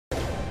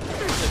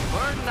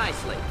Burn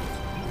nicely.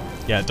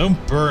 Yeah,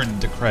 don't burn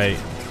the crate.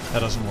 That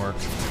doesn't work.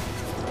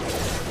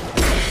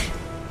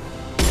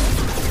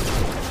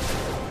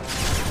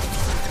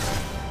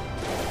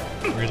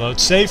 Reload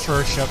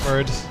safer,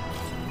 Shepard.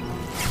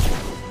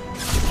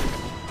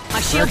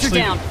 My shields are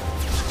down.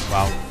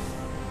 Wow.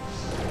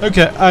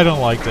 Okay, I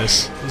don't like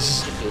this.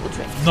 This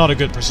is not a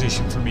good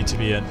position for me to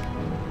be in.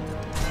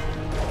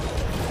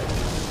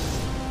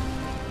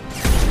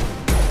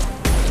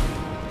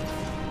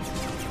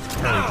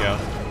 There we go.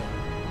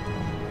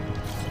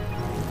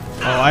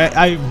 Oh,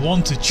 I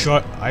want to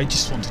charge. I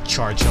just want to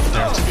charge up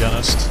there, to be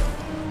honest.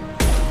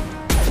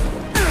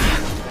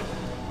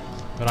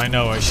 But I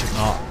know I should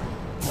not.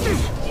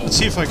 Let's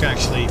see if I can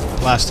actually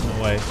blast him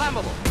away.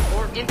 Flammable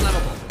or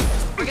inflammable.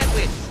 Forget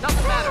which.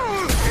 Doesn't matter.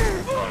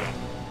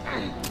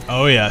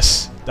 Oh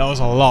yes, that was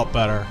a lot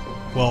better.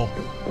 Well,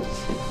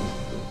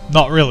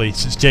 not really,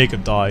 since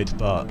Jacob died,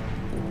 but...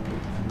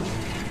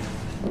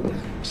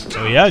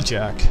 Oh yeah,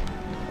 Jack.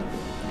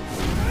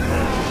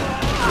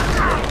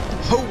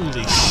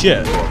 Holy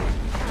shit!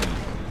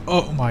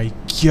 Oh my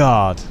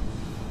god.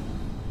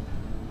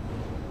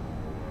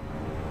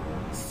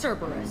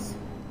 Cerberus.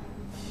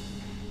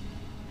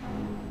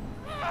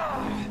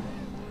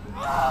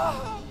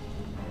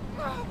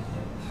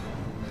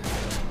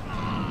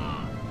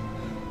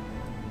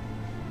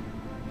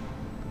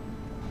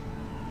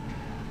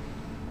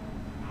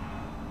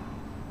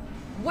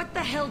 What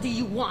the hell do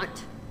you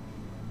want?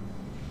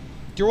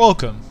 You're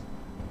welcome.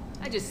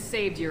 I just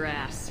saved your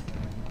ass.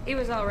 He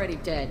was already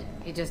dead.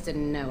 He just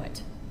didn't know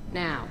it.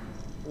 Now,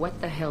 what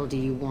the hell do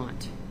you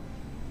want?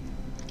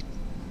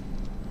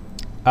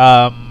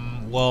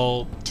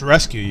 Well, to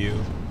rescue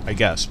you, I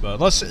guess, but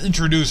let's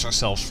introduce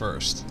ourselves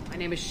first. My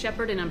name is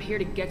Shepard, and I'm here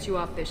to get you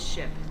off this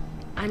ship.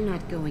 I'm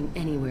not going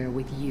anywhere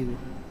with you.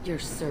 You're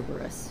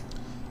Cerberus.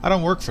 I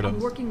don't work for them.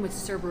 I'm working with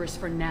Cerberus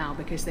for now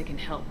because they can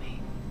help me.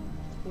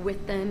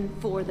 With them,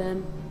 for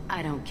them,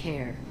 I don't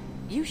care.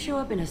 You show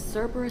up in a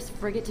Cerberus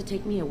frigate to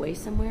take me away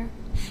somewhere?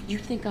 You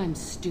think I'm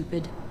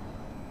stupid?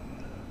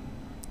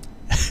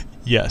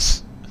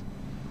 Yes.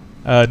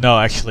 No,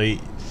 actually,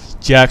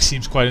 Jack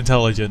seems quite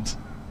intelligent.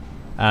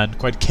 And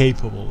quite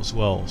capable as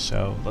well,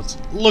 so let's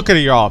look at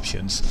your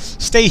options.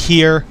 Stay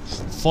here,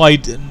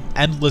 fight an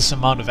endless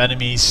amount of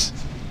enemies,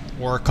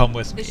 or come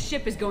with me. The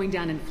ship is going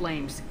down in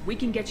flames. We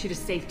can get you to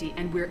safety,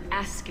 and we're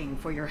asking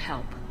for your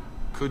help.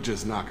 Could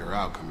just knock her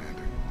out,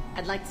 Commander.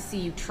 I'd like to see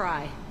you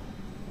try.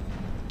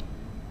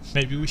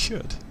 Maybe we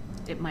should.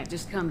 It might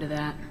just come to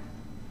that.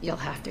 You'll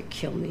have to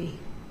kill me.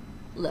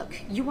 Look,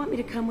 you want me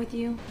to come with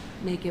you?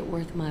 Make it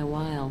worth my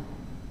while.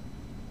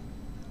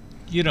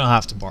 You don't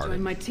have to Join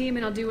bargain. my team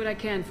and I'll do what I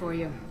can for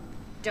you.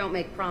 Don't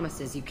make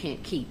promises you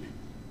can't keep.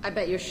 I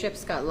bet your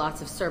ship's got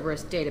lots of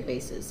Cerberus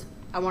databases.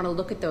 I want to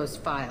look at those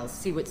files,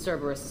 see what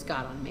Cerberus has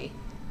got on me.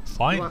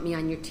 Fine. You want me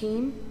on your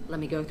team? Let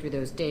me go through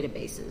those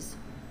databases.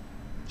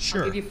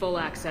 Sure. I'll give you full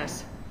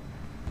access.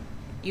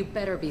 You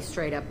better be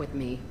straight up with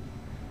me.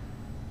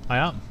 I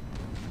am.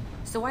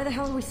 So why the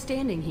hell are we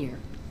standing here?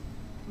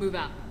 Move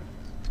out.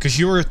 Because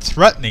you were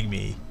threatening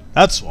me.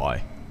 That's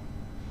why.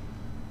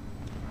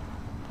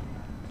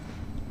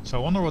 So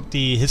I wonder what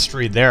the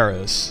history there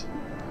is.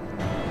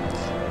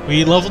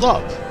 We leveled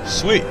up.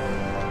 Sweet.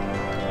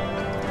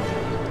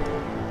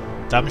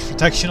 Damage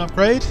protection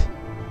upgrade.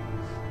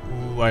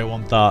 Ooh, I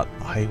want that.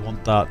 I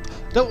want that.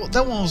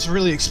 That one was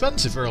really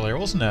expensive earlier,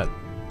 wasn't it?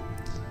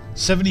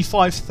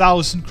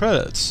 75,000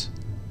 credits.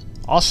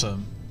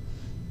 Awesome.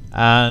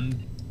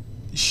 And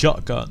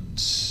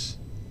shotguns.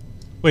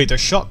 Wait,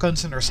 there's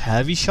shotguns and there's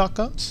heavy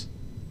shotguns?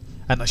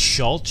 And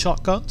assault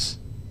shotguns?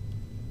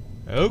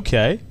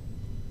 Okay.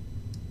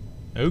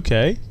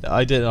 Okay,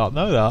 I did not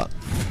know that.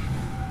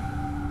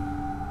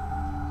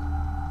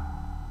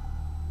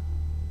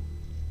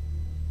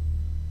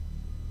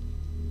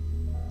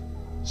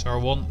 So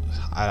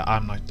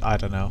I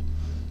don't know.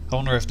 I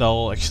wonder if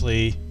they'll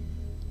actually,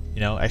 you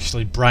know,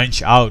 actually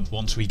branch out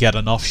once we get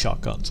enough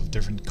shotguns of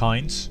different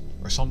kinds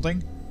or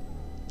something.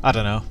 I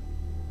don't know.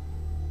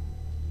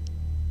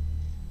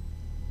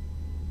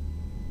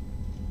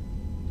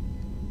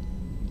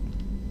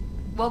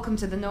 Welcome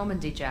to the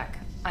Normandy, Jack.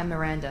 I'm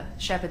Miranda,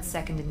 Shepard's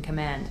second in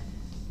command.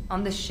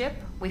 On this ship,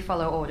 we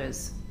follow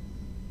orders.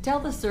 Tell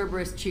the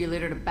Cerberus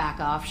cheerleader to back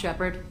off,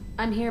 Shepard.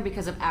 I'm here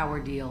because of our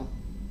deal.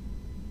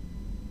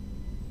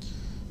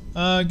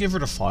 Give her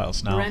the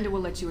files now. Miranda will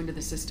let you into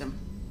the system.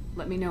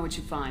 Let me know what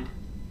you find.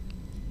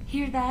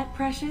 Hear that,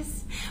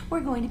 Precious?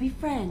 We're going to be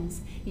friends.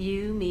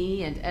 You,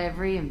 me, and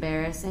every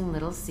embarrassing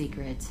little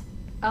secret.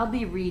 I'll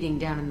be reading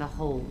down in the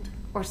hold,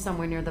 or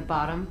somewhere near the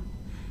bottom.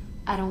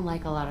 I don't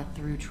like a lot of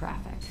through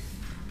traffic.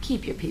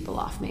 Keep your people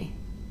off me.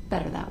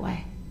 Better that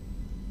way.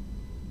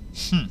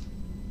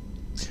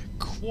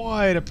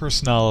 Quite a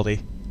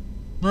personality.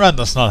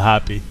 Miranda's not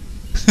happy.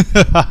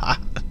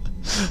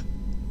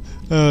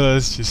 Oh,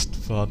 that's just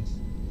fun.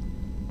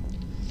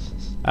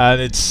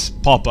 And it's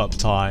pop-up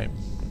time.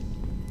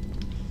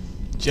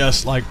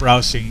 Just like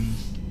browsing...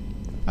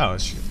 Oh,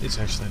 it's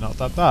actually not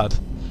that bad.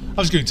 I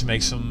was going to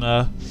make some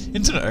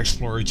Internet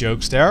Explorer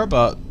jokes there,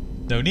 but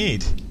no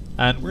need.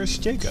 And where's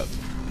Jacob?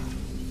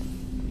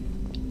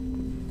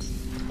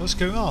 What's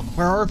going on?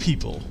 Where are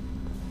people?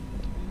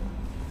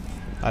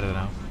 I don't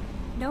know.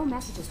 No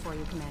messages for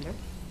you, Commander.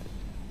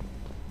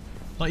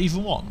 Not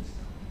even one.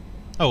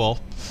 Oh well.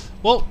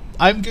 Well,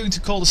 I'm going to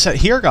call the set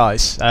here,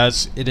 guys,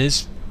 as it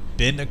has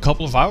been a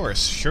couple of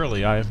hours.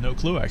 Surely, I have no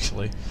clue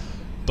actually.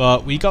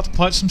 But we got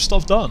quite some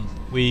stuff done.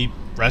 We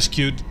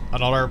rescued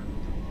another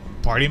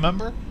party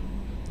member.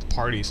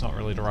 Party is not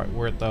really the right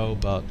word though,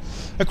 but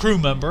a crew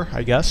member,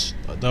 I guess.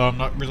 Though I'm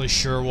not really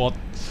sure what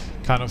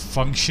kind of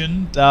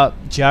function that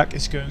Jack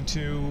is going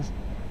to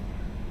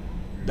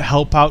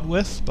help out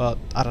with, but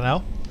I don't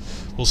know.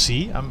 We'll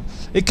see.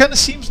 It kind of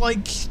seems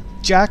like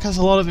Jack has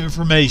a lot of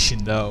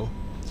information though,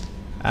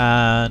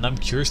 and I'm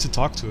curious to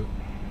talk to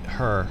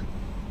her.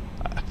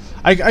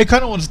 I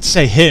kind of wanted to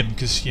say him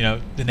because, you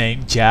know, the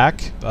name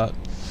Jack, but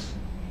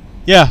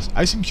yeah,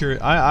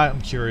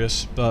 I'm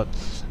curious. But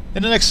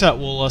in the next set,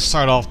 we'll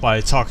start off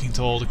by talking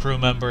to all the crew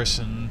members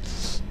and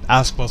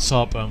ask what's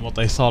up and what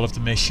they thought of the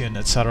mission,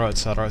 etc.,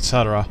 etc.,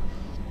 etc.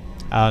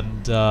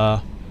 And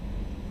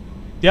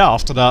yeah,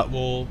 after that,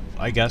 we'll,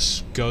 I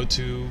guess, go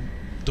to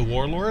the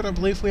Warlord. I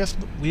believe we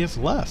have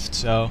left,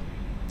 so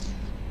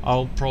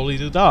I'll probably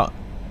do that.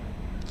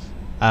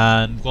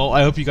 And well,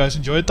 I hope you guys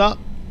enjoyed that,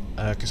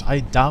 because I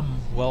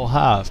damn well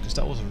have, because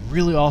that was a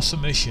really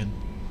awesome mission.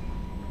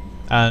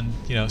 And,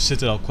 you know,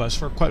 Citadel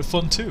quests were quite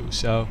fun too,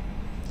 so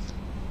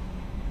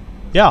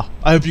yeah,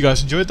 I hope you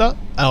guys enjoyed that,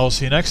 and I'll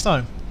see you next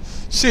time.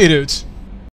 See you, dudes!